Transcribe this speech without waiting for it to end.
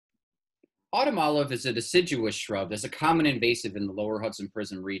Autumn olive is a deciduous shrub that's a common invasive in the Lower Hudson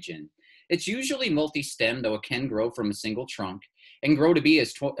PRISM region. It's usually multi-stem, though it can grow from a single trunk and grow to be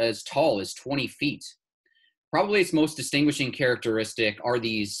as tall as 20 feet. Probably its most distinguishing characteristic are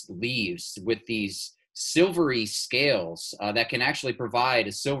these leaves with these silvery scales that can actually provide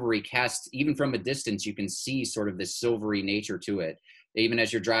a silvery cast. Even from a distance, you can see sort of this silvery nature to it, even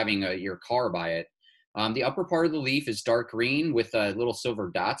as you're driving your car by it. The upper part of the leaf is dark green with little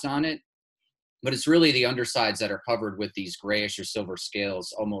silver dots on it, but it's really the undersides that are covered with these grayish or silver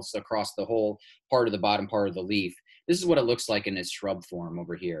scales almost across the whole part of the bottom part of the leaf. This is what it looks like in its shrub form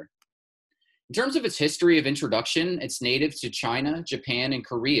over here. In terms of its history of introduction, it's native to China, Japan, and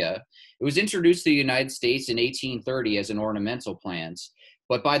Korea. It was introduced to the United States in 1830 as an ornamental plant,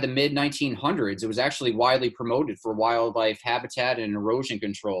 but by the mid 1900s, it was actually widely promoted for wildlife habitat and erosion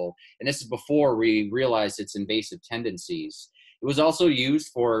control. And this is before we realized its invasive tendencies. It was also used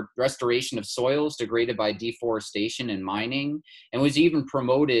for restoration of soils degraded by deforestation and mining, and was even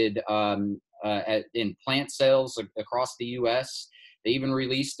promoted in plant sales across the US. They even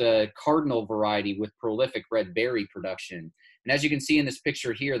released a cardinal variety with prolific red berry production. And as you can see in this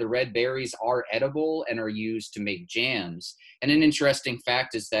picture here, the red berries are edible and are used to make jams. And an interesting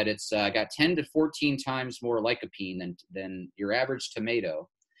fact is that it's got 10 to 14 times more lycopene than your average tomato.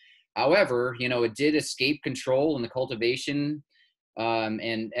 However, it did escape control in the cultivation,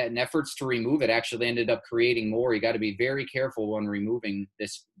 and efforts to remove it actually ended up creating more. You got to be very careful when removing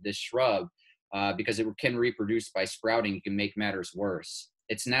this shrub because it can reproduce by sprouting. You can make matters worse.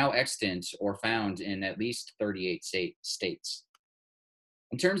 It's now extant or found in at least 38 states.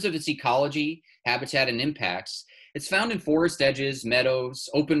 In terms of its ecology, habitat, and impacts, it's found in forest edges, meadows,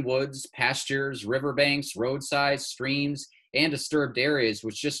 open woods, pastures, riverbanks, roadsides, streams, and disturbed areas,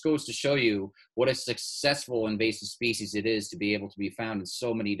 which just goes to show you what a successful invasive species it is to be able to be found in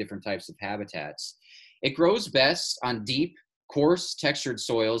so many different types of habitats. It grows best on deep, coarse, textured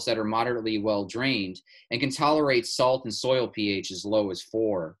soils that are moderately well drained and can tolerate salt and soil pH as low as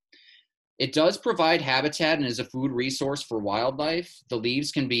 4. It does provide habitat and is a food resource for wildlife. The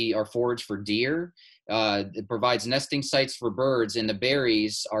leaves are forage for deer. It provides nesting sites for birds, and the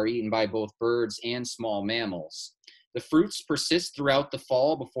berries are eaten by both birds and small mammals. The fruits persist throughout the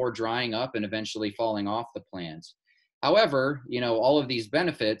fall before drying up and eventually falling off the plant. However, all of these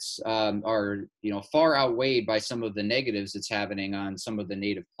benefits are, far outweighed by some of the negatives that's happening on some of the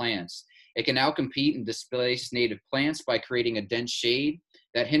native plants. It can outcompete and displace native plants by creating a dense shade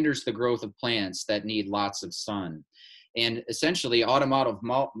that hinders the growth of plants that need lots of sun. And essentially, automotive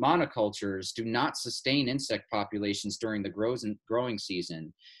monocultures do not sustain insect populations during the growing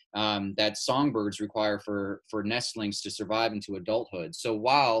season that songbirds require for nestlings to survive into adulthood. So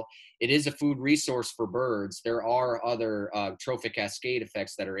while it is a food resource for birds, there are other trophic cascade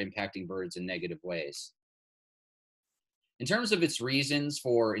effects that are impacting birds in negative ways. In terms of its reasons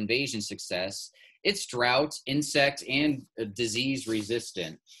for invasion success, it's drought, insect, and disease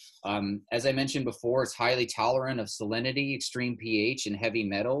resistant. As I mentioned before, it's highly tolerant of salinity, extreme pH, and heavy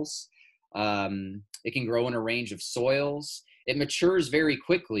metals. It can grow in a range of soils. It matures very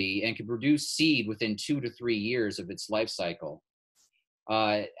quickly and can produce seed within 2 to 3 years of its life cycle.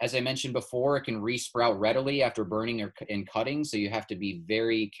 As I mentioned before, it can resprout readily after burning and cutting, so you have to be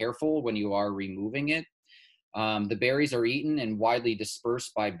very careful when you are removing it. The berries are eaten and widely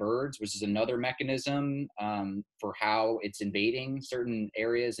dispersed by birds, which is another mechanism for how it's invading certain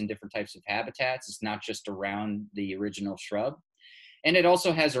areas and different types of habitats. It's not just around the original shrub. And it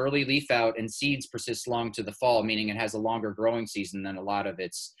also has early leaf out, and seeds persist long to the fall, meaning it has a longer growing season than a lot of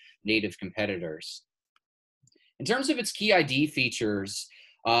its native competitors. In terms of its key ID features,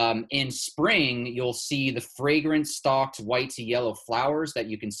 in spring, you'll see the fragrant stalked white to yellow flowers that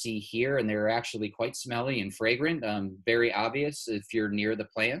you can see here, and they're actually quite smelly and fragrant, very obvious if you're near the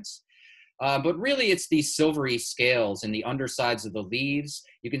plants. But really, it's these silvery scales in the undersides of the leaves.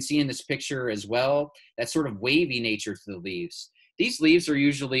 You can see in this picture as well, that sort of wavy nature to the leaves. These leaves are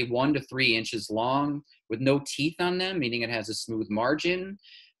usually 1 to 3 inches long with no teeth on them, meaning it has a smooth margin.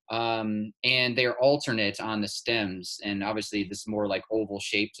 And they're alternate on the stems, and obviously this more like oval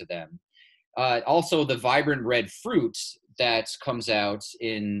shape to them. Also, the vibrant red fruit that comes out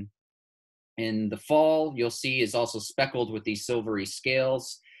in the fall, you'll see is also speckled with these silvery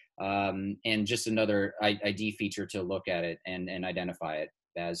scales, and just another ID feature to look at it and identify it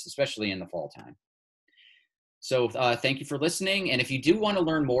as, especially in the fall time. So thank you for listening. And if you do want to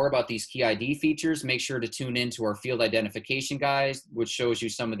learn more about these key ID features, make sure to tune in to our field identification guide, which shows you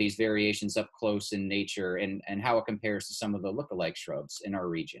some of these variations up close in nature and how it compares to some of the lookalike shrubs in our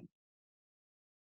region.